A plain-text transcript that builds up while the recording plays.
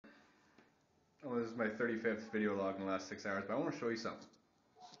this is my 35th video log in the last 6 hours, but I want to show you something.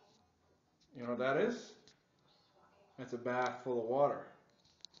 You know what that is? That's a bath full of water.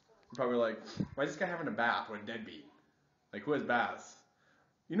 You're probably like, why is this guy having a bath? What a deadbeat. Like, who has baths?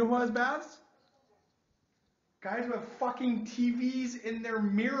 You know who has baths? Guys who have fucking TVs in their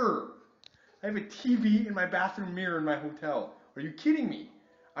mirror. I have a TV in my bathroom mirror in my hotel. Are you kidding me?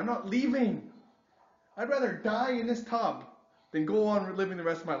 I'm not leaving. I'd rather die in this tub than go on living the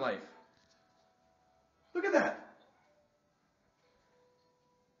rest of my life. Look at that.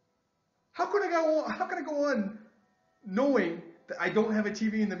 How could I go on knowing that I don't have a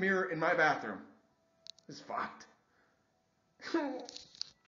TV in the mirror in my bathroom? It's fucked.